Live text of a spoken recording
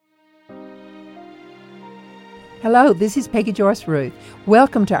Hello, this is Peggy Joyce Ruth.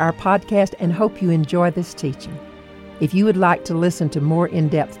 Welcome to our podcast and hope you enjoy this teaching. If you would like to listen to more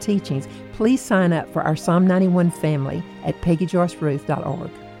in-depth teachings, please sign up for our Psalm 91 family at peggyjoyceruth.org.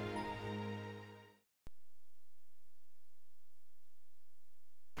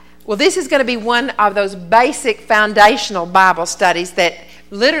 Well, this is going to be one of those basic foundational Bible studies that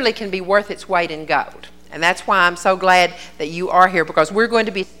literally can be worth its weight in gold. And that's why I'm so glad that you are here, because we're going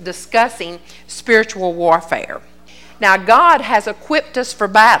to be discussing spiritual warfare. Now, God has equipped us for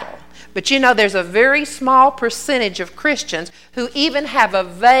battle, but you know there's a very small percentage of Christians who even have a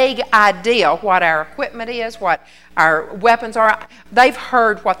vague idea what our equipment is, what our weapons are. They've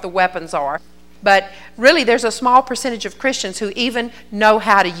heard what the weapons are, but really there's a small percentage of Christians who even know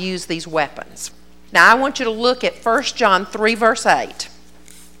how to use these weapons. Now, I want you to look at 1 John 3, verse 8.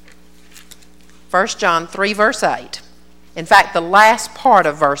 1 John 3, verse 8. In fact, the last part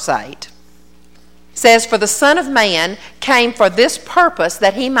of verse 8 says, "For the Son of Man came for this purpose,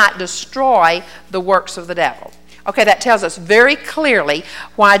 that he might destroy the works of the devil." Okay, that tells us very clearly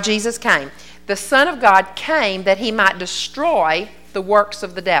why Jesus came. The Son of God came that he might destroy the works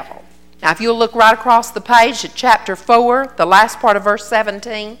of the devil. Now, if you'll look right across the page at chapter 4, the last part of verse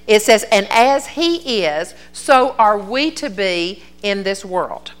 17, it says, "And as he is, so are we to be in this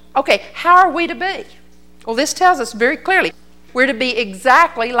world." Okay, how are we to be? Well, this tells us very clearly. We're to be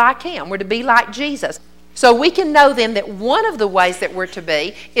exactly like him. We're to be like Jesus. So we can know then that one of the ways that we're to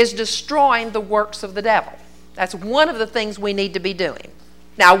be is destroying the works of the devil. That's one of the things we need to be doing.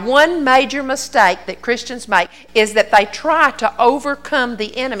 Now, one major mistake that Christians make is that they try to overcome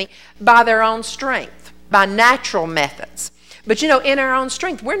the enemy by their own strength, by natural methods. But you know, in our own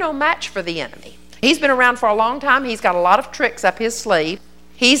strength, we're no match for the enemy. He's been around for a long time. He's got a lot of tricks up his sleeve.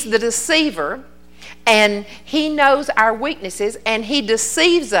 He's the deceiver, and he knows our weaknesses, and he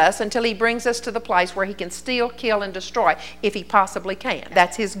deceives us until he brings us to the place where he can steal, kill, and destroy if he possibly can.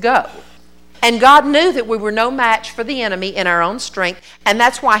 That's his goal. And God knew that we were no match for the enemy in our own strength, and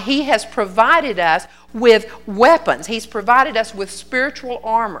that's why he has provided us with weapons. He's provided us with spiritual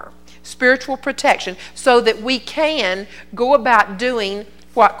armor, spiritual protection, so that we can go about doing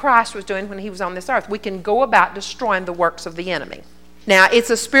what Christ was doing when he was on this earth. We can go about destroying the works of the enemy. Now, it's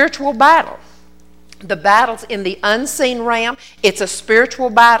a spiritual battle. The battle's in the unseen realm. It's a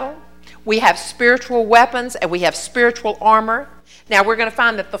spiritual battle. We have spiritual weapons and we have spiritual armor. Now, we're going to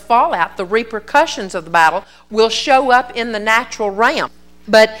find that the fallout, the repercussions of the battle, will show up in the natural realm.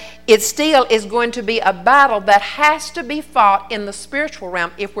 But it still is going to be a battle that has to be fought in the spiritual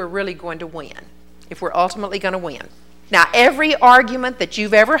realm if we're really going to win, if we're ultimately going to win. Now, every argument that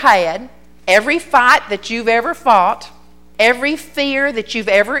you've ever had, every fight that you've ever fought, every fear that you've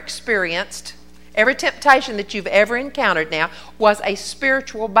ever experienced, every temptation that you've ever encountered now was a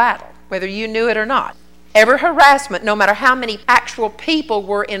spiritual battle, whether you knew it or not. Every harassment, no matter how many actual people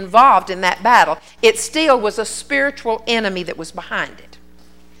were involved in that battle, it still was a spiritual enemy that was behind it.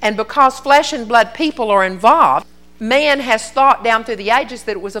 And because flesh and blood people are involved, man has thought down through the ages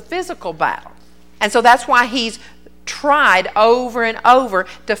that it was a physical battle. And so that's why he's tried over and over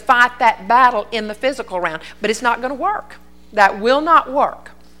to fight that battle in the physical realm. But it's not going to work. That will not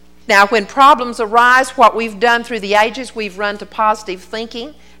work. Now, when problems arise, what we've done through the ages, we've run to positive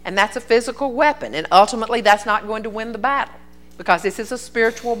thinking, and that's a physical weapon. And ultimately, that's not going to win the battle, because this is a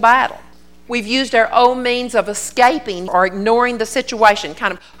spiritual battle. We've used our own means of escaping or ignoring the situation,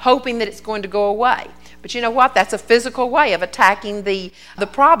 kind of hoping that it's going to go away. But you know what? That's a physical way of attacking the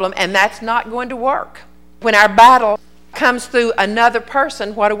problem, and that's not going to work. When our battle comes through another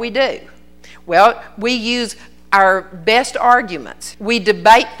person, what do? Well, we use our best arguments. We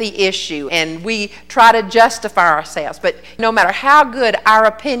debate the issue and we try to justify ourselves. But no matter how good our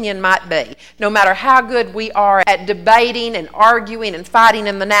opinion might be, no matter how good we are at debating and arguing and fighting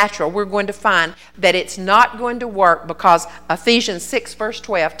in the natural, we're going to find that it's not going to work, because Ephesians 6 verse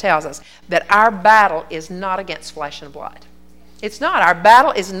 12 tells us that our battle is not against flesh and blood. It's not. Our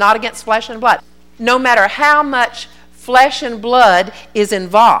battle is not against flesh and blood. No matter how much flesh and blood is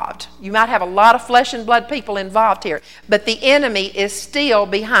involved. You might have a lot of flesh and blood people involved here, but the enemy is still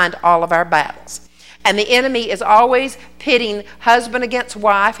behind all of our battles. And the enemy is always pitting husband against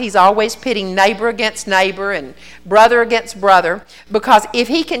wife. He's always pitting neighbor against neighbor and brother against brother, because if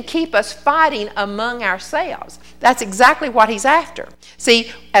he can keep us fighting among ourselves, that's exactly what he's after.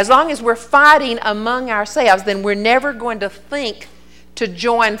 See, as long as we're fighting among ourselves, then we're never going to think to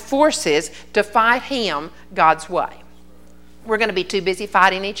join forces to fight him God's way. We're going to be too busy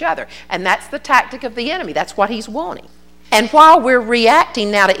fighting each other. And that's the tactic of the enemy. That's what he's wanting. And while we're reacting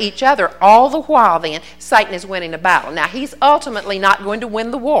now to each other, all the while then, Satan is winning a battle. Now, he's ultimately not going to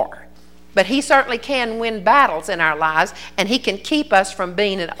win the war. But He certainly can win battles in our lives, and He can keep us from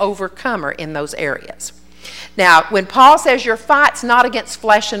being an overcomer in those areas. Now, when Paul says your fight's not against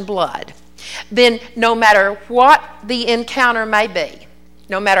flesh and blood, then no matter what the encounter may be,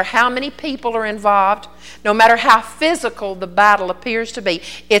 no matter how many people are involved, no matter how physical the battle appears to be,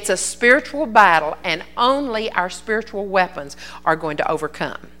 it's a spiritual battle, and only our spiritual weapons are going to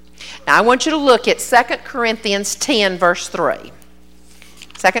overcome. Now, I want you to look at 2 Corinthians 10, verse 3.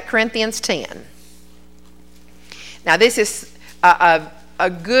 2 Corinthians 10. Now, this is a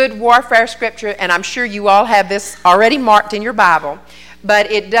good warfare scripture, and I'm sure you all have this already marked in your Bible, but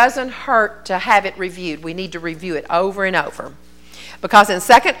it doesn't hurt to have it reviewed. We need to review it over and over. Because in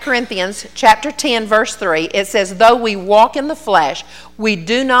 2 Corinthians chapter 10, verse 3, it says, though we walk in the flesh, we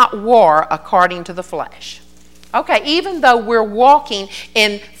do not war according to the flesh. Okay, even though we're walking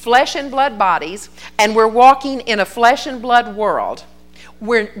in flesh and blood bodies, and we're walking in a flesh and blood world,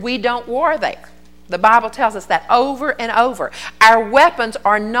 we don't war there. The Bible tells us that over and over. Our weapons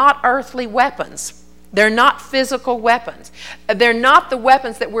are not earthly weapons. They're not physical weapons. They're not the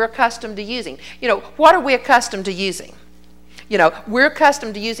weapons that we're accustomed to using. What are we accustomed to using? We're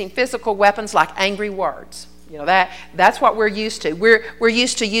accustomed to using physical weapons like angry words. That's what we're used to. We're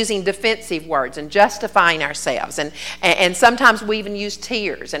used to using defensive words and justifying ourselves. And sometimes we even use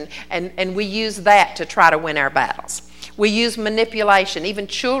tears, and we use that to try to win our battles. We use manipulation. Even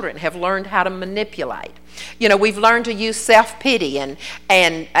children have learned how to manipulate. We've learned to use self-pity and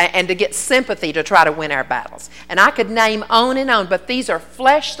to get sympathy to try to win our battles. And I could name on and on, but these are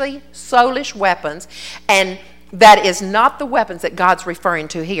fleshly, soulish weapons, and that is not the weapons that God's referring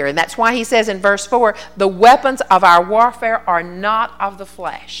to here. And that's why He says in verse 4, the weapons of our warfare are not of the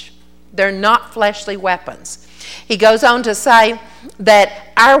flesh. They're not fleshly weapons. He goes on to say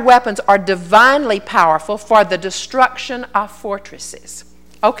that our weapons are divinely powerful for the destruction of fortresses.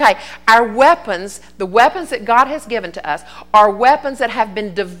 Okay, our weapons, the weapons that God has given to us, are weapons that have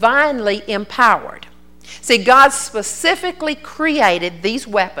been divinely empowered. See, God specifically created these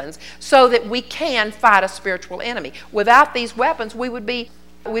weapons so that we can fight a spiritual enemy. Without these weapons, we'd be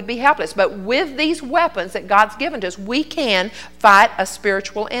helpless. But with these weapons that God's given to us, we can fight a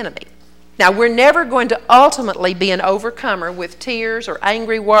spiritual enemy. Now, we're never going to ultimately be an overcomer with tears or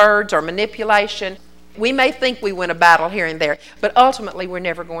angry words or manipulation. We may think we win a battle here and there, but ultimately we're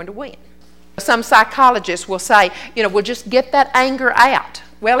never going to win. Some psychologists will say, we'll just get that anger out.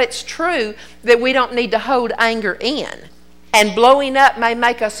 Well, it's true that we don't need to hold anger in. And blowing up may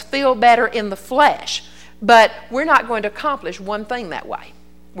make us feel better in the flesh, but we're not going to accomplish one thing that way.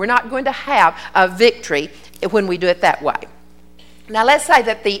 We're not going to have a victory when we do it that way. Now, let's say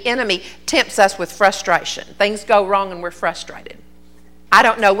that the enemy tempts us with frustration. Things go wrong and we're frustrated. I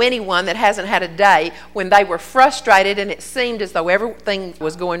don't know anyone that hasn't had a day when they were frustrated and it seemed as though everything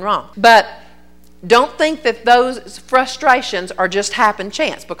was going wrong. But don't think that those frustrations are just happen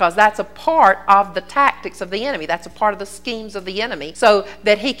chance, because that's a part of the tactics of the enemy. That's a part of the schemes of the enemy so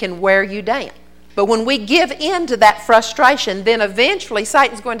that he can wear you down. But when we give in to that frustration, then eventually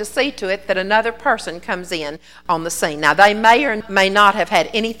Satan's going to see to it that another person comes in on the scene. Now, they may or may not have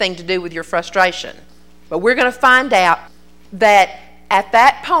had anything to do with your frustration, but we're going to find out that at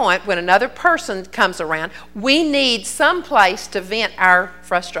that point, when another person comes around, we need some place to vent our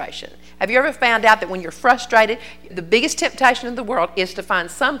frustration. Have you ever found out that when you're frustrated, the biggest temptation in the world is to find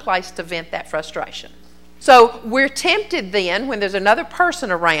some place to vent that frustration? So we're tempted then, when there's another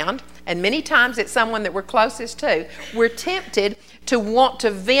person around, and many times it's someone that we're closest to, we're tempted to want to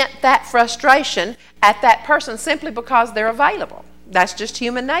vent that frustration at that person simply because they're available. That's just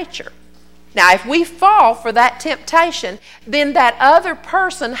human nature. Now, if we fall for that temptation, then that other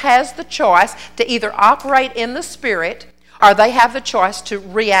person has the choice to either operate in the spirit, or they have the choice to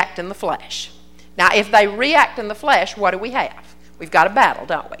react in the flesh. Now, if they react in the flesh, what do we have? We've got a battle,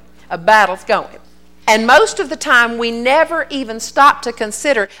 don't we? A battle's going. And most of the time, we never even stop to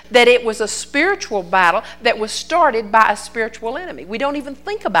consider that it was a spiritual battle that was started by a spiritual enemy. We don't even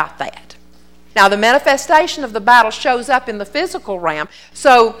think about that. Now, the manifestation of the battle shows up in the physical realm,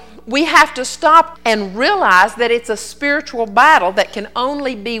 so we have to stop and realize that it's a spiritual battle that can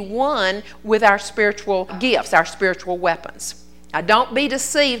only be won with our spiritual gifts, our spiritual weapons. Now, don't be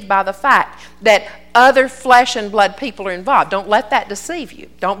deceived by the fact that other flesh and blood people are involved. Don't let that deceive you.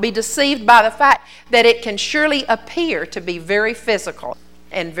 Don't be deceived by the fact that it can surely appear to be very physical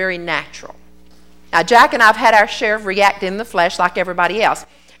and very natural. Now, Jack and I have had our share of react in the flesh like everybody else.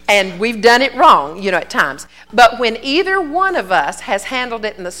 And we've done it wrong, at times. But when either one of us has handled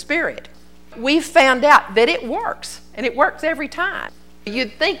it in the spirit, we've found out that it works. And it works every time.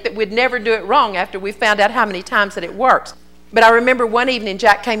 You'd think that we'd never do it wrong after we found out how many times that it works. But I remember one evening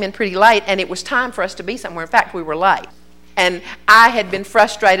Jack came in pretty late, and it was time for us to be somewhere. In fact, we were late. And I had been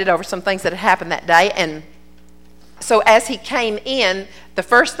frustrated over some things that had happened that day. And so as he came in, the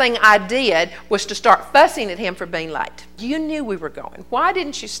first thing I did was to start fussing at him for being late. You knew we were going. Why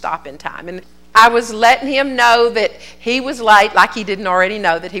didn't you stop in time? And I was letting him know that he was late, like he didn't already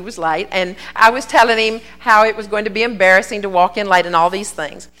know that he was late. And I was telling him how it was going to be embarrassing to walk in late and all these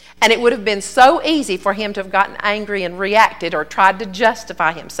things. And it would have been so easy for him to have gotten angry and reacted or tried to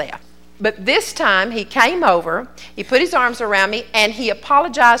justify himself. But this time he came over, he put his arms around me, and he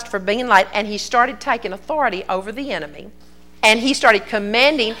apologized for being late, and he started taking authority over the enemy. And he started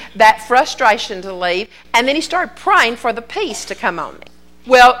commanding that frustration to leave, and then he started praying for the peace to come on me.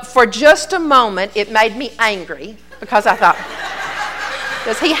 Well, for just a moment, it made me angry because I thought,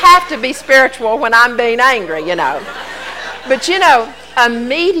 does he have to be spiritual when I'm being angry, But,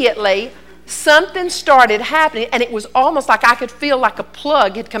 immediately something started happening, and it was almost like I could feel like a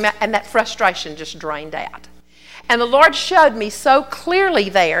plug had come out, and that frustration just drained out. And the Lord showed me so clearly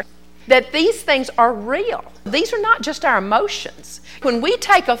there that these things are real. These are not just our emotions. When we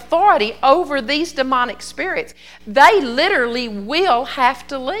take authority over these demonic spirits, they literally will have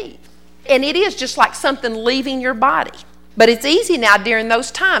to leave. And it is just like something leaving your body. But it's easy now during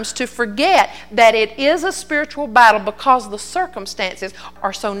those times to forget that it is a spiritual battle because the circumstances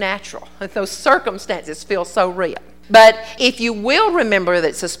are so natural. Those circumstances feel so real. But if you will remember that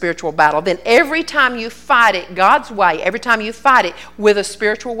it's a spiritual battle, then every time you fight it God's way, every time you fight it with a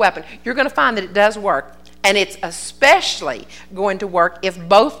spiritual weapon, you're going to find that it does work. And it's especially going to work if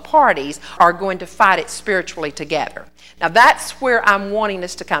both parties are going to fight it spiritually together. Now that's where I'm wanting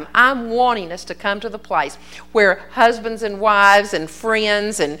us to come. I'm wanting us to come to the place where husbands and wives and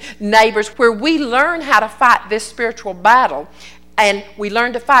friends and neighbors, where we learn how to fight this spiritual battle, and we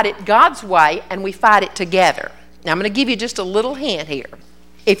learn to fight it God's way, and we fight it together. Now I'm going to give you just a little hint here.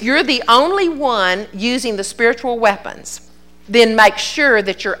 If you're the only one using the spiritual weapons, then make sure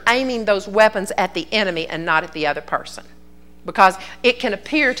that you're aiming those weapons at the enemy and not at the other person. Because it can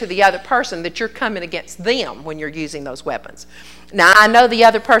appear to the other person that you're coming against them when you're using those weapons. Now, I know the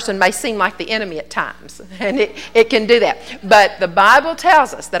other person may seem like the enemy at times, and it can do that. But the Bible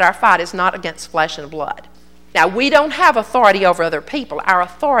tells us that our fight is not against flesh and blood. Now, we don't have authority over other people. Our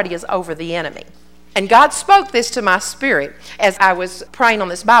authority is over the enemy. And God spoke this to my spirit as I was praying on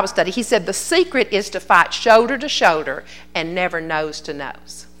this Bible study. He said, the secret is to fight shoulder to shoulder and never nose to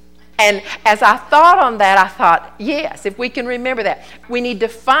nose. And as I thought on that, I thought, yes, if we can remember that, we need to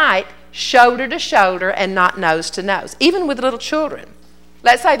fight shoulder to shoulder and not nose to nose, even with little children.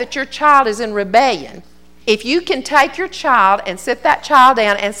 Let's say that your child is in rebellion. If you can take your child and sit that child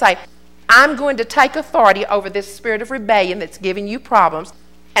down and say, I'm going to take authority over this spirit of rebellion that's giving you problems,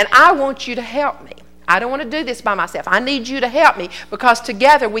 and I want you to help me. I don't want to do this by myself. I need you to help me because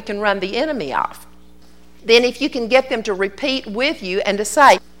together we can run the enemy off. Then if you can get them to repeat with you and to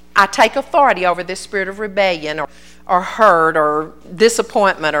say, I take authority over this spirit of rebellion or hurt or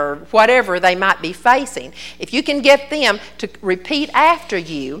disappointment or whatever they might be facing. If you can get them to repeat after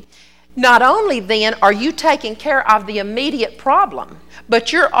you, not only then are you taking care of the immediate problem,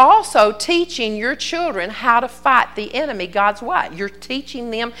 but you're also teaching your children how to fight the enemy God's way. You're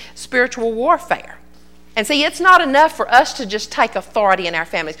teaching them spiritual warfare. And see, it's not enough for us to just take authority in our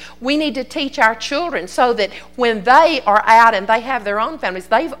families. We need to teach our children so that when they are out and they have their own families,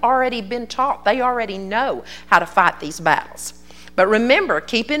 they've already been taught. They already know how to fight these battles. But remember,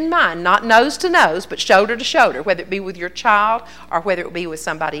 keep in mind, not nose to nose, but shoulder to shoulder, whether it be with your child or whether it be with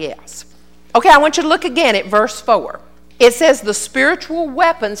somebody else. Okay, I want you to look again at verse 4. It says the spiritual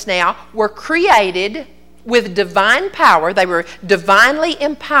weapons now were created with divine power. They were divinely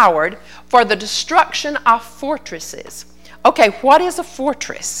empowered for the destruction of fortresses. Okay, what is a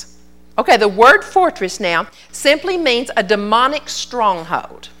fortress? Okay, the word fortress now simply means a demonic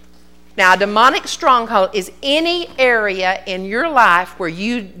stronghold. Now, a demonic stronghold is any area in your life where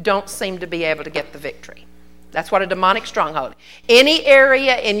you don't seem to be able to get the victory. That's what a demonic stronghold is. Any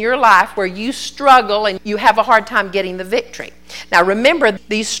area in your life where you struggle and you have a hard time getting the victory. Now remember,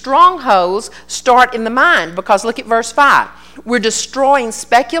 these strongholds start in the mind, because look at verse 5. We're destroying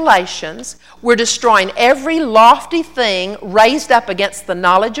speculations. We're destroying every lofty thing raised up against the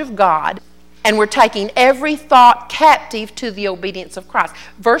knowledge of God. And we're taking every thought captive to the obedience of Christ.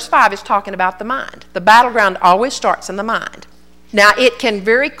 Verse 5 is talking about the mind. The battleground always starts in the mind. Now, it can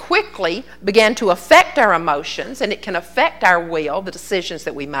very quickly begin to affect our emotions, and it can affect our will, the decisions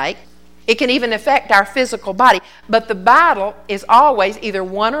that we make. It can even affect our physical body. But the battle is always either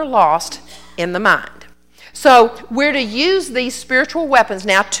won or lost in the mind. So we're to use these spiritual weapons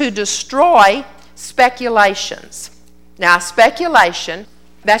now to destroy speculations. Now, speculation,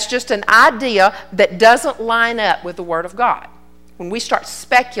 that's just an idea that doesn't line up with the Word of God. When we start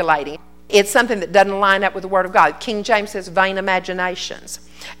speculating, it's something that doesn't line up with the Word of God. King James says vain imaginations.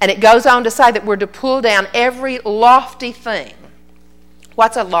 And it goes on to say that we're to pull down every lofty thing.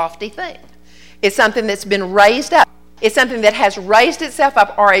 What's a lofty thing? It's something that's been raised up. It's something that has raised itself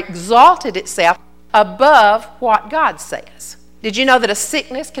up or exalted itself above what God says. Did you know that a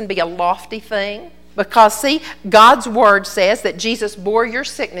sickness can be a lofty thing? Because, see, God's Word says that Jesus bore your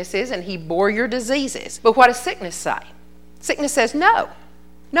sicknesses and He bore your diseases. But what does sickness say? Sickness says, no.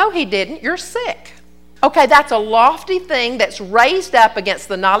 No, He didn't. You're sick. Okay, that's a lofty thing that's raised up against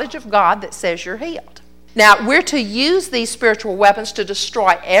the knowledge of God that says you're healed. Now, we're to use these spiritual weapons to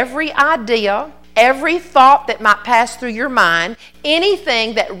destroy every idea, every thought that might pass through your mind,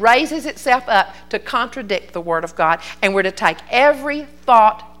 anything that raises itself up to contradict the Word of God, and we're to take every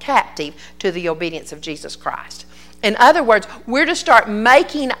thought captive to the obedience of Jesus Christ. In other words, we're to start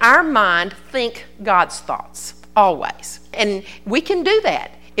making our mind think God's thoughts, always. And we can do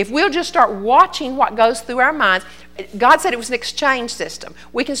that. If we'll just start watching what goes through our minds, God said it was an exchange system.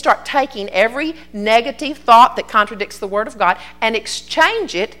 We can start taking every negative thought that contradicts the Word of God and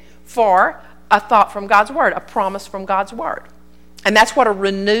exchange it for a thought from God's Word, a promise from God's Word. And that's what a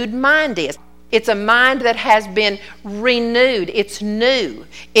renewed mind is. It's a mind that has been renewed. It's new.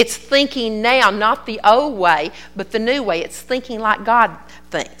 It's thinking now, not the old way, but the new way. It's thinking like God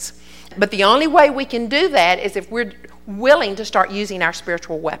thinks. But the only way we can do that is if we're willing to start using our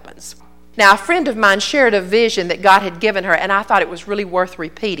spiritual weapons. Now, a friend of mine shared a vision that God had given her, and I thought it was really worth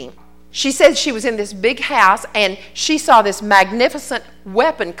repeating. She said she was in this big house, and she saw this magnificent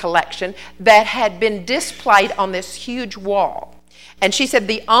weapon collection that had been displayed on this huge wall. And she said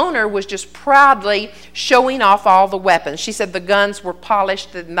the owner was just proudly showing off all the weapons. She said the guns were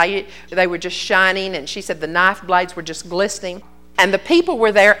polished, and they were just shining, and she said the knife blades were just glistening. And the people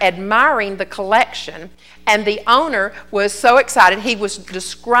were there admiring the collection, and the owner was so excited he was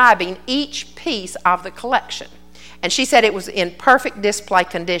describing each piece of the collection. And she said it was in perfect display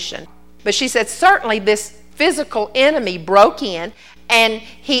condition. But she said certainly this physical enemy broke in and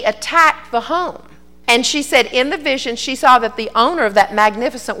he attacked the home. And she said in the vision she saw that the owner of that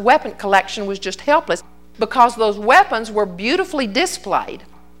magnificent weapon collection was just helpless because those weapons were beautifully displayed,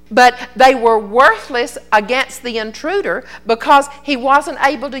 but they were worthless against the intruder because he wasn't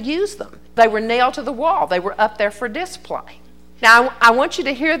able to use them. They were nailed to the wall. They were up there for display. Now, I want you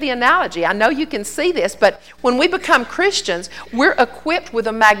to hear the analogy. I know you can see this, but when we become Christians, we're equipped with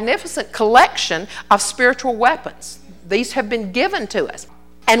a magnificent collection of spiritual weapons. These have been given to us.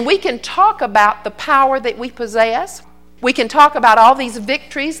 And we can talk about the power that we possess. We can talk about all these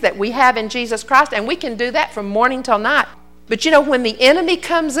victories that we have in Jesus Christ, and we can do that from morning till night. But you know, when the enemy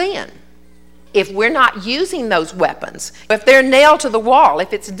comes in, if we're not using those weapons, if they're nailed to the wall,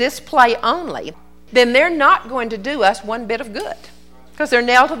 if it's display only, then they're not going to do us one bit of good because they're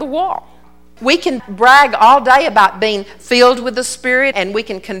nailed to the wall. We can brag all day about being filled with the Spirit, and we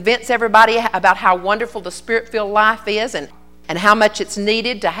can convince everybody about how wonderful the Spirit-filled life is and how much it's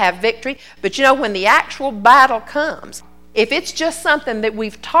needed to have victory. But you know, when the actual battle comes, if it's just something that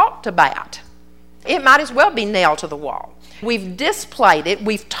we've talked about, it might as well be nailed to the wall. We've displayed it,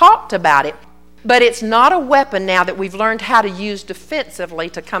 we've talked about it, but it's not a weapon now that we've learned how to use defensively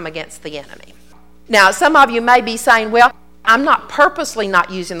to come against the enemy. Now, some of you may be saying, well, I'm not purposely not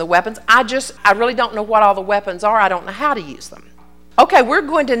using the weapons. I really don't know what all the weapons are. I don't know how to use them. Okay, we're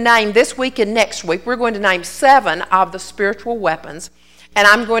going to name this week and next week, we're going to name 7 of the spiritual weapons. And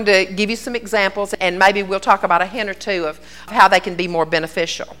I'm going to give you some examples, and maybe we'll talk about a hint or two of how they can be more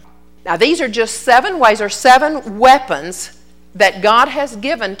beneficial. Now, these are just 7 ways or 7 weapons that God has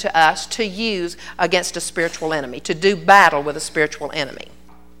given to us to use against a spiritual enemy, to do battle with a spiritual enemy.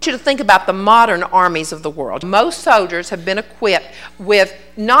 I want you to think about the modern armies of the world. Most soldiers have been equipped with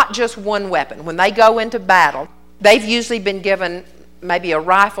not just one weapon. When they go into battle, they've usually been given maybe a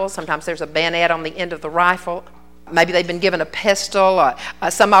rifle. Sometimes there's a bayonet on the end of the rifle. Maybe they've been given a pistol.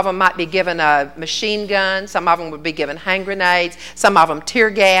 Some of them might be given a machine gun. Some of them would be given hand grenades. Some of them tear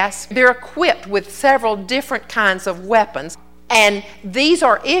gas. They're equipped with several different kinds of weapons, and these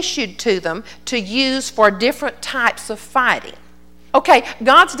are issued to them to use for different types of fighting. Okay,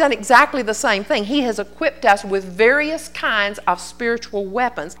 God's done exactly the same thing. He has equipped us with various kinds of spiritual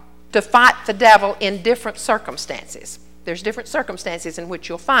weapons to fight the devil in different circumstances. There's different circumstances in which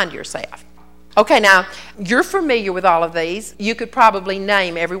you'll find yourself. Okay, now, you're familiar with all of these. You could probably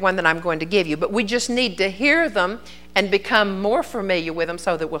name every one that I'm going to give you, but we just need to hear them and become more familiar with them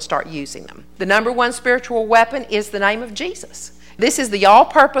so that we'll start using them. The number 1 spiritual weapon is the name of Jesus. This is the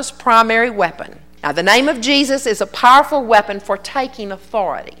all-purpose primary weapon. Now, the name of Jesus is a powerful weapon for taking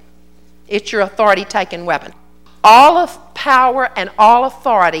authority. It's your authority-taking weapon. All of power and all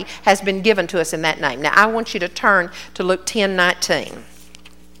authority has been given to us in that name. Now, I want you to turn to Luke 10:19,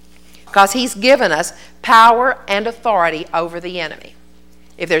 because he's given us power and authority over the enemy.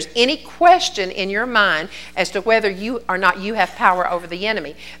 If there's any question in your mind as to whether you or not you have power over the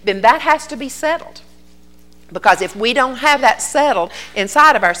enemy, then that has to be settled. Because if we don't have that settled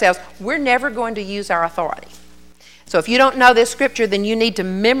inside of ourselves, we're never going to use our authority. So if you don't know this scripture, then you need to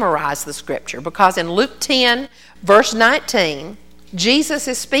memorize the scripture, because in Luke 10, verse 19, Jesus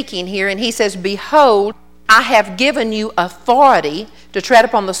is speaking here, and he says, "Behold, I have given you authority to tread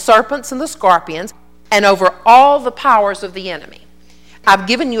upon the serpents and the scorpions and over all the powers of the enemy." I've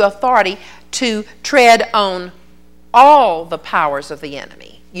given you authority to tread on all the powers of the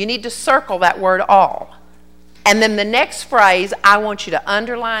enemy. You need to circle that word all. And then the next phrase, I want you to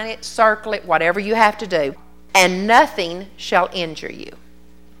underline it, circle it, whatever you have to do. "And nothing shall injure you."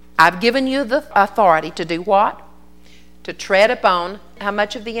 I've given you the authority to do what? To tread upon how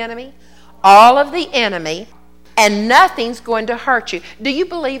much of the enemy? All of the enemy, and nothing's going to hurt you. Do you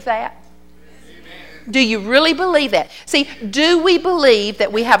believe that? Do you really believe that? See, do we believe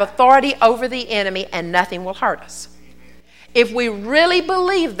that we have authority over the enemy and nothing will hurt us? If we really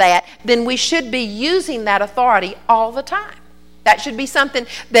believe that, then we should be using that authority all the time. That should be something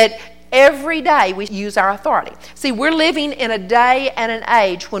that every day we use our authority. See, we're living in a day and an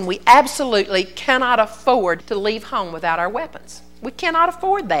age when we absolutely cannot afford to leave home without our weapons. We cannot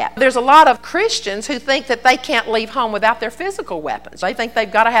afford that. There's a lot of Christians who think that they can't leave home without their physical weapons. They think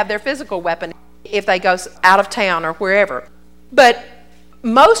they've got to have their physical weapon if they go out of town or wherever. But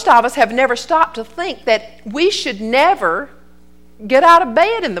most of us have never stopped to think that we should never get out of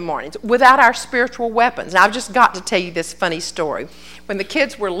bed in the mornings without our spiritual weapons. Now, I've just got to tell you this funny story. When the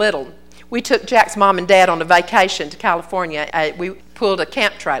kids were little, we took Jack's mom and dad on a vacation to California. We pulled a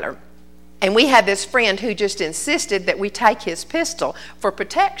camp trailer. And we had this friend who just insisted that we take his pistol for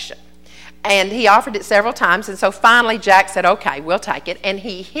protection. And he offered it several times, and so finally Jack said, "Okay, we'll take it," and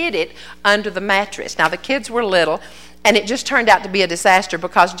he hid it under the mattress. Now, the kids were little, and it just turned out to be a disaster,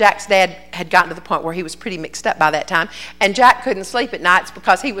 because Jack's dad had gotten to the point where he was pretty mixed up by that time, and Jack couldn't sleep at nights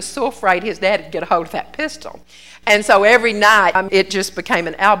because he was so afraid his dad would get a hold of that pistol. And so every night, it just became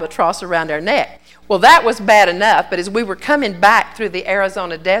an albatross around our neck. Well, that was bad enough, but as we were coming back through the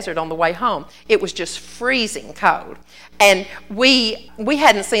Arizona desert on the way home, it was just freezing cold. And we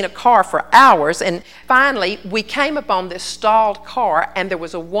hadn't seen a car for hours, and finally we came upon this stalled car, and there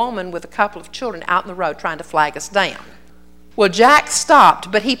was a woman with a couple of children out in the road trying to flag us down. Well, Jack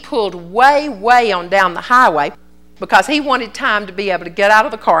stopped, but he pulled way on down the highway because he wanted time to be able to get out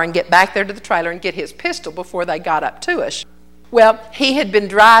of the car and get back there to the trailer and get his pistol before they got up to us. Well, he had been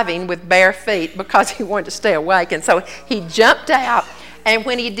driving with bare feet because he wanted to stay awake, and so he jumped out, and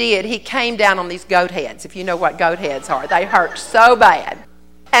when he did, he came down on these goat heads. If you know what goat heads are, they hurt so bad.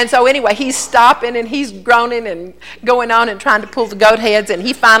 And so anyway, he's stopping and he's groaning and going on and trying to pull the goat heads, and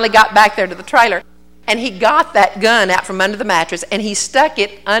he finally got back there to the trailer, and he got that gun out from under the mattress, and he stuck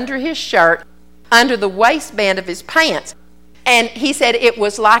it under his shirt, under the waistband of his pants. And he said it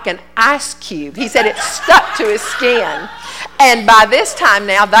was like an ice cube. He said it stuck to his skin. And by this time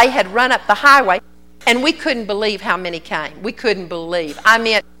now, they had run up the highway, and we couldn't believe how many came. We couldn't believe. I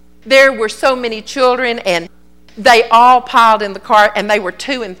mean, there were so many children, and they all piled in the car, and they were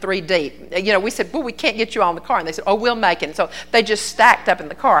 2 and 3 deep. You know, we said, "Well, we can't get you all in the car." And they said, "Oh, we'll make it." And so they just stacked up in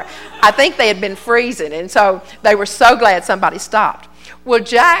the car. I think they had been freezing, and so they were so glad somebody stopped. Well,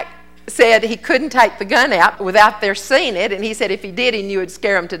 Jack said he couldn't take the gun out without their seeing it, and he said if he did, he knew it would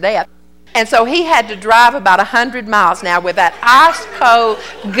scare him to death. And so he had to drive about 100 miles now with that ice-cold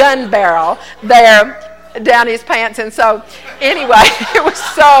gun barrel there down his pants. And so anyway, it was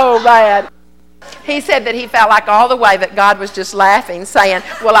so bad. He said that he felt like all the way that God was just laughing, saying,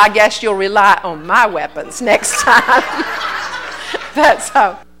 "Well, I guess you'll rely on my weapons next time." That's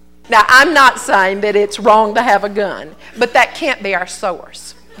so. Now, I'm not saying that it's wrong to have a gun, but that can't be our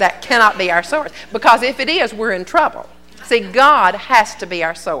source. That cannot be our source, because if it is, we're in trouble. See, God has to be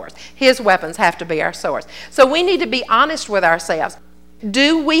our source. His weapons have to be our source. So we need to be honest with ourselves.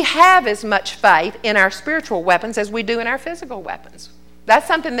 Do we have as much faith in our spiritual weapons as we do in our physical weapons? That's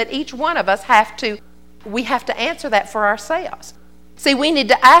something that each one of us have to answer that for ourselves. See, we need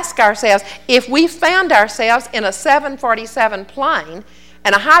to ask ourselves, if we found ourselves in a 747 plane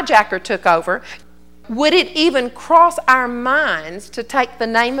and a hijacker took over, would it even cross our minds to take the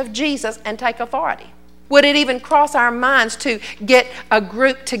name of Jesus and take authority? Would it even cross our minds to get a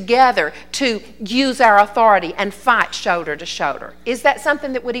group together to use our authority and fight shoulder to shoulder? Is that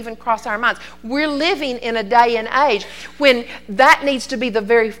something that would even cross our minds? We're living in a day and age when that needs to be the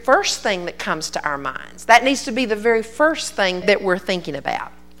very first thing that comes to our minds. That needs to be the very first thing that we're thinking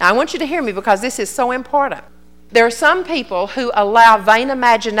about. Now, I want you to hear me because this is so important. There are some people who allow vain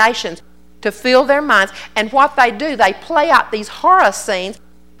imaginations to fill their minds, and what they do, they play out these horror scenes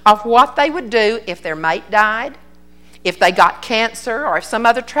of what they would do if their mate died, if they got cancer, or if some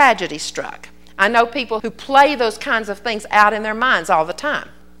other tragedy struck. I know people who play those kinds of things out in their minds all the time.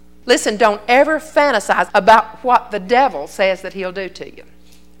 Listen, don't ever fantasize about what the devil says that he'll do to you.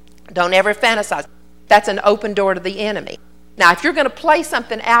 Don't ever fantasize. That's an open door to the enemy. Now, if you're going to play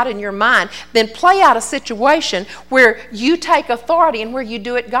something out in your mind, then play out a situation where you take authority and where you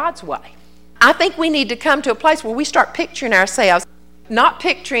do it God's way. I think we need to come to a place where we start picturing ourselves, not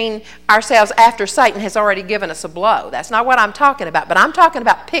picturing ourselves after Satan has already given us a blow. That's not what I'm talking about. But I'm talking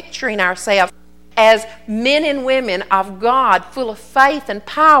about picturing ourselves as men and women of God, full of faith and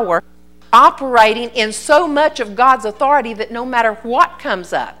power, operating in so much of God's authority that no matter what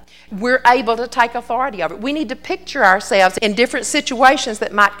comes up, we're able to take authority over it. We need to picture ourselves in different situations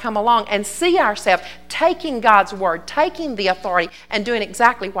that might come along and see ourselves taking God's word, taking the authority, and doing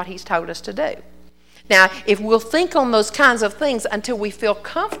exactly what He's told us to do. Now, if we'll think on those kinds of things until we feel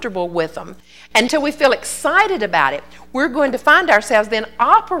comfortable with them, until we feel excited about it, we're going to find ourselves then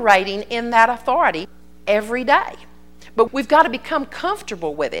operating in that authority every day. But we've got to become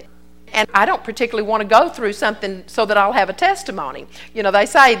comfortable with it. And I don't particularly want to go through something so that I'll have a testimony. You know, they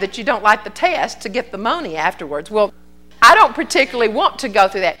say that you don't like the test to get the money afterwards. Well, I don't particularly want to go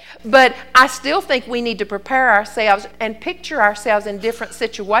through that, but I still think we need to prepare ourselves and picture ourselves in different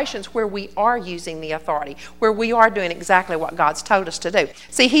situations where we are using the authority, where we are doing exactly what God's told us to do.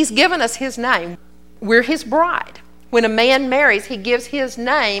 See, He's given us His name. We're His bride. When a man marries, he gives his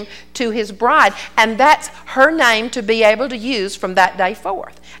name to his bride, and that's her name to be able to use from that day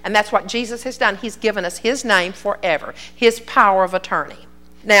forth. And that's what Jesus has done. He's given us His name forever, His power of attorney.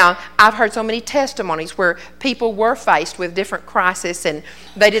 Now, I've heard so many testimonies where people were faced with different crises and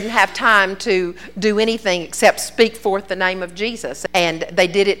they didn't have time to do anything except speak forth the name of Jesus. And they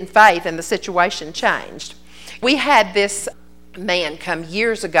did it in faith and the situation changed. We had this man come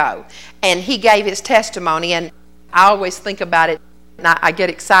years ago and he gave his testimony, and I always think about it and I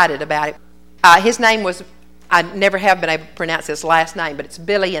get excited about it. His name was, I never have been able to pronounce his last name, but it's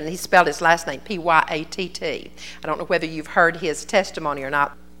Billy, and he spelled his last name Pyatt. I don't know whether you've heard his testimony or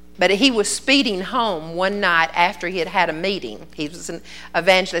not, but he was speeding home one night after he had had a meeting. He was an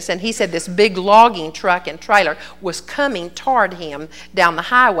evangelist, and he said this big logging truck and trailer was coming toward him down the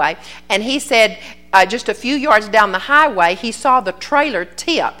highway, and he said just a few yards down the highway, he saw the trailer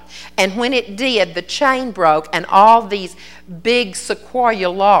tip, and when it did, the chain broke, and all these big sequoia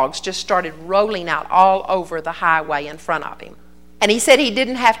logs just started rolling out all over the highway in front of him. And he said he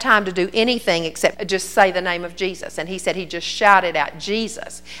didn't have time to do anything except just say the name of Jesus. And he said he just shouted out,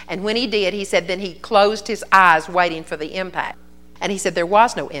 Jesus. And when he did, he said then he closed his eyes waiting for the impact. And he said there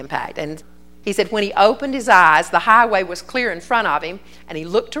was no impact. And he said when he opened his eyes, the highway was clear in front of him, and he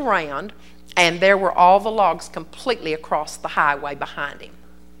looked around, and there were all the logs completely across the highway behind him.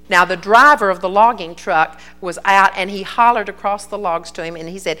 Now, the driver of the logging truck was out, and he hollered across the logs to him, and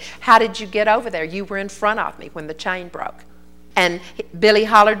he said, how did you get over there? You were in front of me when the chain broke. And Billy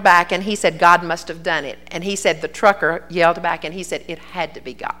hollered back, and he said, God must have done it. And he said, the trucker yelled back, and he said, it had to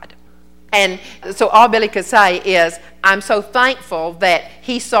be God. And so all Billy could say is, I'm so thankful that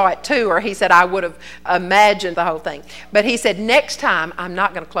he saw it too, or he said, I would have imagined the whole thing. But he said, next time, I'm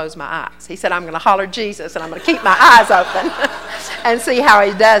not going to close my eyes. He said, I'm going to holler Jesus, and I'm going to keep my eyes open and see how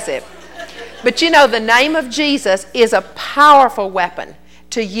he does it. But you know, the name of Jesus is a powerful weapon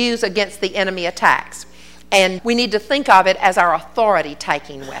to use against the enemy attacks. And we need to think of it as our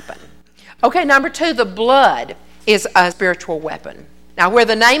authority-taking weapon. Okay, number 2, the blood is a spiritual weapon. Now, where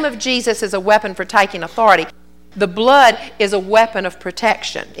the name of Jesus is a weapon for taking authority, the blood is a weapon of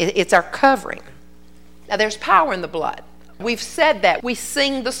protection. It's our covering. Now, there's power in the blood. We've said that. We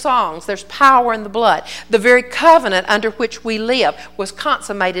sing the songs. There's power in the blood. The very covenant under which we live was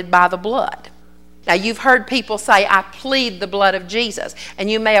consummated by the blood. Now, you've heard people say, I plead the blood of Jesus. And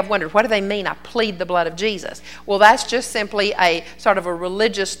you may have wondered, what do they mean, I plead the blood of Jesus? Well, that's just simply a sort of a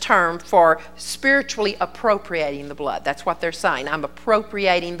religious term for spiritually appropriating the blood. That's what they're saying. I'm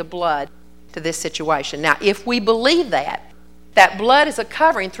appropriating the blood to this situation. Now, if we believe that blood is a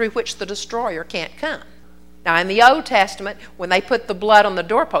covering through which the destroyer can't come. Now, in the Old Testament, when they put the blood on the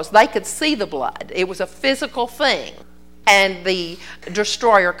doorpost, they could see the blood. It was a physical thing, and the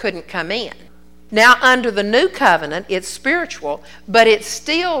destroyer couldn't come in. Now, under the new covenant, it's spiritual, but it's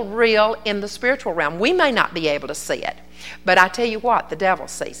still real in the spiritual realm. We may not be able to see it, but I tell you what, the devil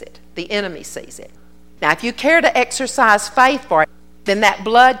sees it. The enemy sees it. Now, if you care to exercise faith for it, then that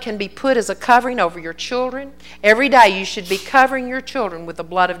blood can be put as a covering over your children. Every day you should be covering your children with the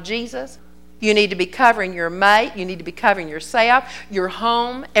blood of Jesus. You need to be covering your mate. You need to be covering yourself, your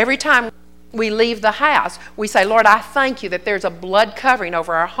home. Every time we leave the house, we say, Lord, I thank you that there's a blood covering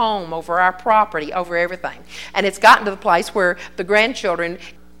over our home, over our property, over everything. And it's gotten to the place where the grandchildren,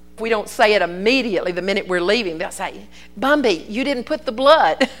 if we don't say it immediately the minute we're leaving, they'll say, Bumby, you didn't put the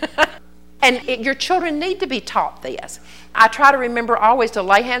blood. And your children need to be taught this. I try to remember always to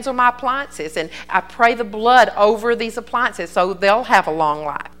lay hands on my appliances, and I pray the blood over these appliances so they'll have a long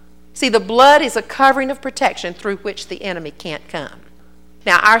life. See, the blood is a covering of protection through which the enemy can't come.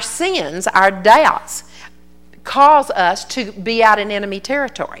 Now, our sins, our doubts, cause us to be out in enemy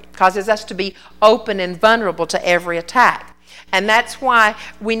territory, causes us to be open and vulnerable to every attack. And that's why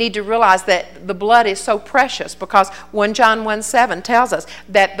we need to realize that the blood is so precious, because 1 John 1:7 tells us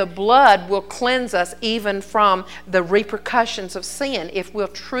that the blood will cleanse us even from the repercussions of sin if we'll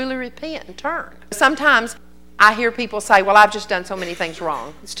truly repent and turn. Sometimes I hear people say, well, I've just done so many things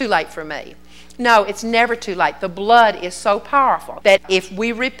wrong. It's too late for me. No, it's never too late. The blood is so powerful that if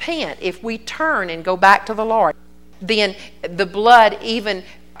we repent, if we turn and go back to the Lord, then the blood even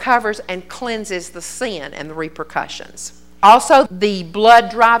covers and cleanses the sin and the repercussions. Also, the blood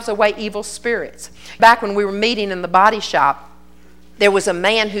drives away evil spirits. Back when we were meeting in the body shop, there was a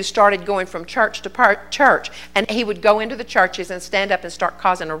man who started going from church to church, and he would go into the churches and stand up and start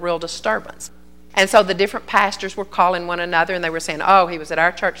causing a real disturbance. And so the different pastors were calling one another, and they were saying, oh, he was at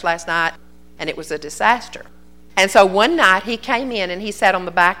our church last night, and it was a disaster. And so one night he came in and he sat on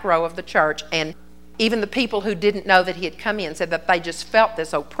the back row of the church, and even the people who didn't know that he had come in said that they just felt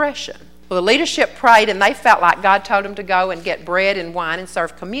this oppression. Well, the leadership prayed, and they felt like God told them to go and get bread and wine and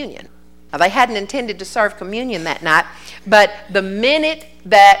serve communion. Now, they hadn't intended to serve communion that night, but the minute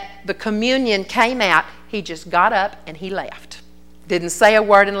that the communion came out, he just got up and he left. Didn't say a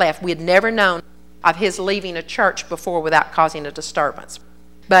word and left. We had never known of his leaving a church before without causing a disturbance.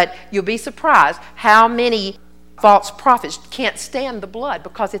 But you'll be surprised how many false prophets can't stand the blood,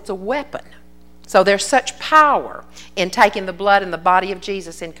 because it's a weapon. So there's such power in taking the blood and the body of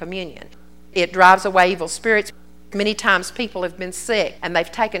Jesus in communion. It drives away evil spirits. Many times people have been sick and they've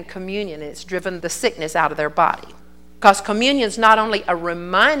taken communion and it's driven the sickness out of their body. Because communion is not only a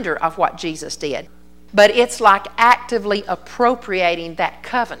reminder of what Jesus did, but it's like actively appropriating that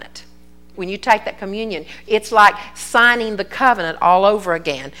covenant. When you take that communion, it's like signing the covenant all over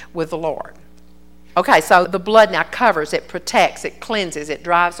again with the Lord. Okay, so the blood now covers, it protects, it cleanses, it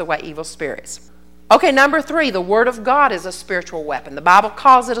drives away evil spirits. Okay, number 3, the Word of God is a spiritual weapon. The Bible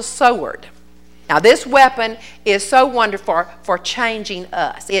calls it a sword. Now, this weapon is so wonderful for changing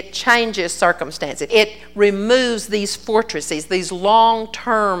us. It changes circumstances. It removes these fortresses, these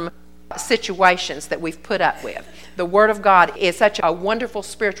long-term situations that we've put up with. The Word of God is such a wonderful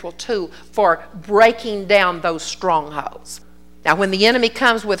spiritual tool for breaking down those strongholds. Now, when the enemy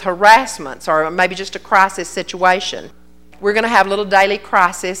comes with harassments or maybe just a crisis situation, we're going to have little daily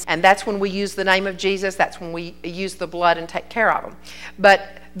crisis, and that's when we use the name of Jesus. That's when we use the blood and take care of them.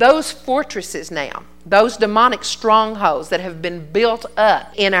 But those fortresses now, those demonic strongholds that have been built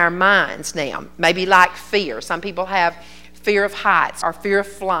up in our minds now, maybe like fear. Some people have fear of heights or fear of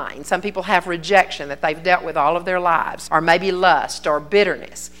flying. Some people have rejection that they've dealt with all of their lives, or maybe lust or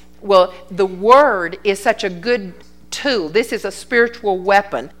bitterness. Well, the Word is such a good tool. This is a spiritual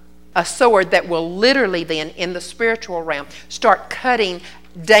weapon, a sword that will literally then, in the spiritual realm, start cutting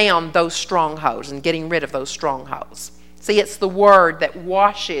down those strongholds and getting rid of those strongholds. See, it's the Word that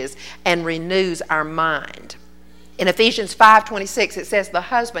washes and renews our mind. In Ephesians 5:26, it says the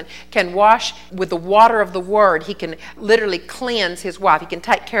husband can wash with the water of the Word. He can literally cleanse his wife. He can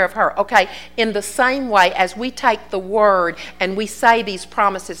take care of her. Okay, in the same way as we take the Word and we say these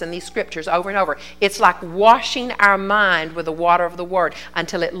promises and these scriptures over and over, it's like washing our mind with the water of the Word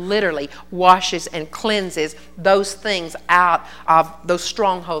until it literally washes and cleanses those things out of those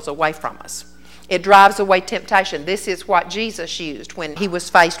strongholds away from us. It drives away temptation. This is what Jesus used when he was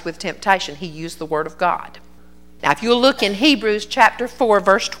faced with temptation. He used the Word of God. Now, if you'll look in Hebrews chapter 4,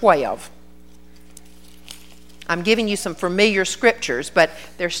 verse 12, I'm giving you some familiar scriptures, but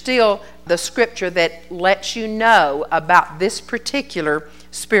there's still the scripture that lets you know about this particular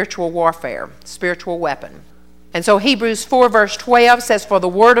spiritual warfare, spiritual weapon. And so Hebrews 4, verse 12 says, "For the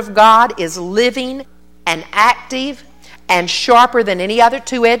Word of God is living and active and sharper than any other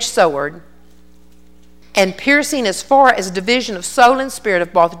two-edged sword, and piercing as far as division of soul and spirit,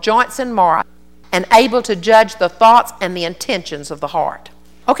 of both joints and marrow, and able to judge the thoughts and the intentions of the heart.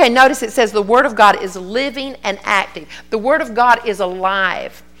 Okay, notice it says the Word of God is living and active. The Word of God is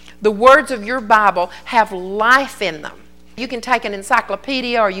alive. The words of your Bible have life in them. You can take an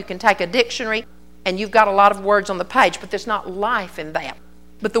encyclopedia or you can take a dictionary and you've got a lot of words on the page, but there's not life in that.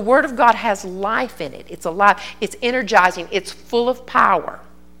 But the Word of God has life in it. It's alive. It's energizing. It's full of power.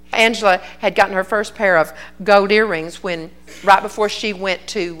 Angela had gotten her first pair of gold earrings right before she went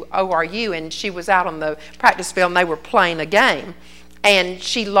to ORU, and she was out on the practice field and they were playing a game. And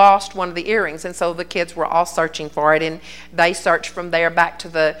she lost one of the earrings, and so the kids were all searching for it, and they searched from there back to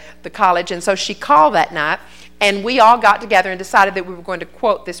the college. And so she called that night, and we all got together and decided that we were going to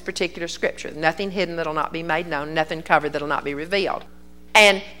quote this particular scripture: nothing hidden that'll not be made known, nothing covered that'll not be revealed.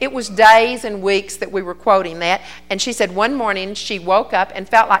 And it was days and weeks that we were quoting that. And she said one morning she woke up and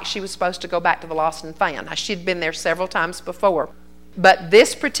felt like she was supposed to go back to the Lost and Found. Now, she'd been there several times before. But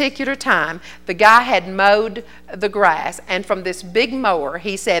this particular time, the guy had mowed the grass, and from this big mower,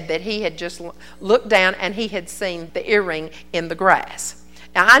 he said that he had just looked down and he had seen the earring in the grass.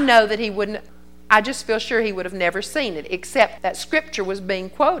 Now, I know that he wouldn't, I just feel sure he would have never seen it, except that scripture was being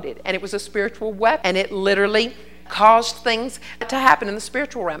quoted, and it was a spiritual weapon, and it literally caused things to happen in the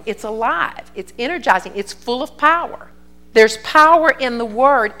spiritual realm. It's alive, it's energizing, it's full of power. There's power in the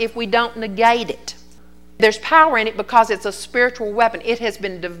Word if we don't negate it. There's power in it because it's a spiritual weapon. It has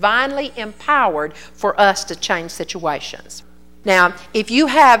been divinely empowered for us to change situations. Now, if you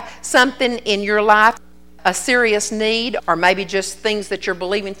have something in your life, a serious need, or maybe just things that you're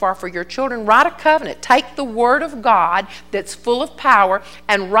believing for your children, write a covenant. Take the Word of God that's full of power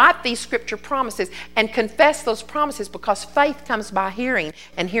and write these scripture promises and confess those promises, because faith comes by hearing,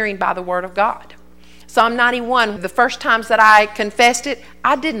 and hearing by the Word of God. Psalm 91, the first times that I confessed it,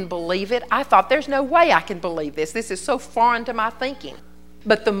 I didn't believe it. I thought, there's no way I can believe this. This is so foreign to my thinking.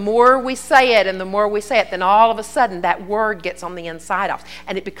 But the more we say it and the more we say it, then all of a sudden that word gets on the inside of us,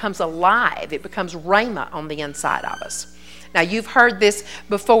 and it becomes alive. It becomes rhema on the inside of us. Now, you've heard this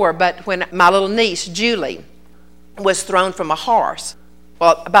before, but when my little niece, Julie, was thrown from a horse,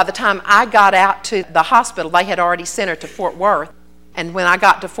 well, by the time I got out to the hospital, they had already sent her to Fort Worth. And when I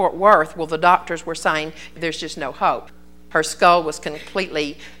got to Fort Worth, well, the doctors were saying there's just no hope. Her skull was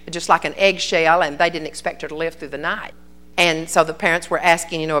completely just like an eggshell, and they didn't expect her to live through the night. And so the parents were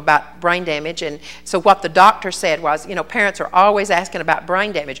asking, about brain damage. And so what the doctor said was, parents are always asking about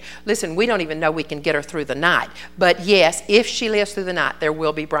brain damage. Listen, we don't even know we can get her through the night. But yes, if she lives through the night, there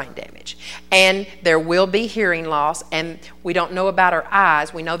will be brain damage. And there will be hearing loss. And we don't know about her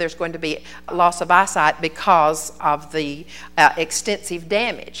eyes. We know there's going to be loss of eyesight because of the extensive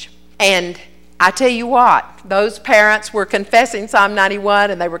damage. And I tell you what, those parents were confessing Psalm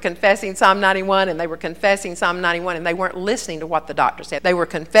 91, and they were confessing Psalm 91, and they were confessing Psalm 91, and they weren't listening to what the doctor said. They were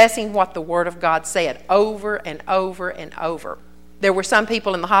confessing what the Word of God said over and over and over. There were some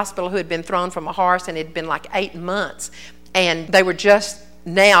people in the hospital who had been thrown from a horse, and it had been like 8 months, and they were just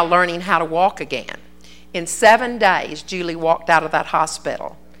now learning how to walk again. In 7 days, Julie walked out of that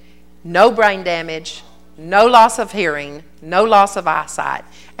hospital. No brain damage, no loss of hearing, no loss of eyesight,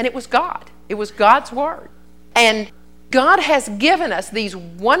 and it was God. It was God's Word. And God has given us these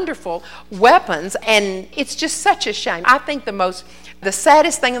wonderful weapons, and it's just such a shame. I think the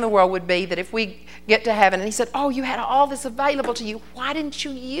saddest thing in the world would be that if we get to heaven and He said, oh, you had all this available to you. Why didn't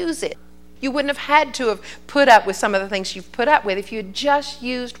you use it? You wouldn't have had to have put up with some of the things you've put up with if you had just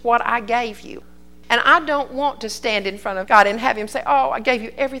used what I gave you. And I don't want to stand in front of God and have Him say, oh, I gave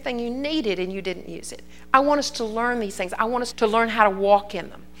you everything you needed and you didn't use it. I want us to learn these things. I want us to learn how to walk in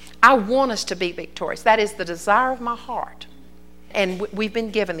them. I want us to be victorious. That is the desire of my heart. And we've been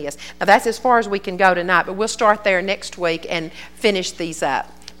given this. Now, that's as far as we can go tonight, but we'll start there next week and finish these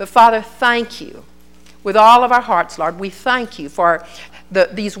up. But, Father, thank you. With all of our hearts, Lord, we thank you for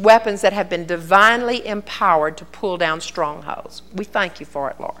these weapons that have been divinely empowered to pull down strongholds. We thank you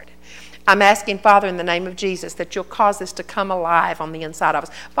for it, Lord. I'm asking, Father, in the name of Jesus, that you'll cause this to come alive on the inside of us.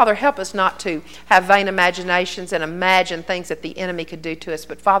 Father, help us not to have vain imaginations and imagine things that the enemy could do to us.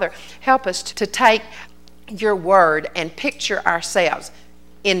 But, Father, help us to take your word and picture ourselves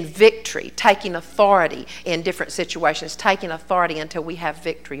in victory, taking authority in different situations, taking authority until we have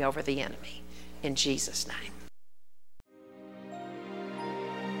victory over the enemy. In Jesus' name.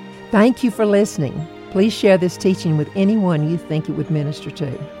 Thank you for listening. Please share this teaching with anyone you think it would minister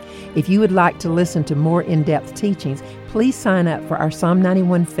to. If you would like to listen to more in-depth teachings, please sign up for our Psalm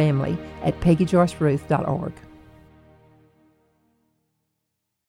 91 family at PeggyJoyceRuth.org.